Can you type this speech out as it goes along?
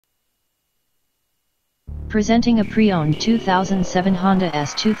Presenting a pre-owned 2007 Honda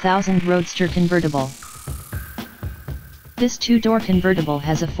S2000 Roadster convertible. This two-door convertible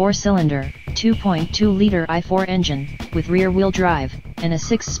has a 4-cylinder, 2.2-liter i4 engine, with rear-wheel drive, and a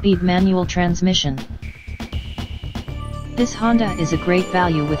 6-speed manual transmission. This Honda is a great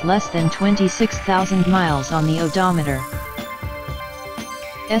value with less than 26,000 miles on the odometer.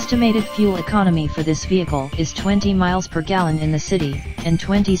 Estimated fuel economy for this vehicle is 20 miles per gallon in the city, and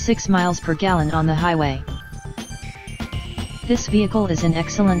 26 miles per gallon on the highway. This vehicle is in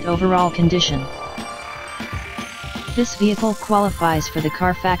excellent overall condition. This vehicle qualifies for the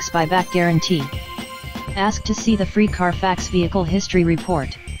CARFAX buyback guarantee. Ask to see the free CARFAX vehicle history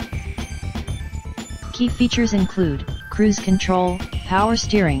report. Key features include cruise control, power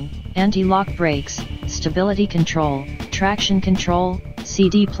steering, anti-lock brakes, stability control, traction control,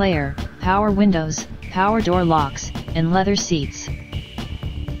 CD player, power windows, power door locks, and leather seats.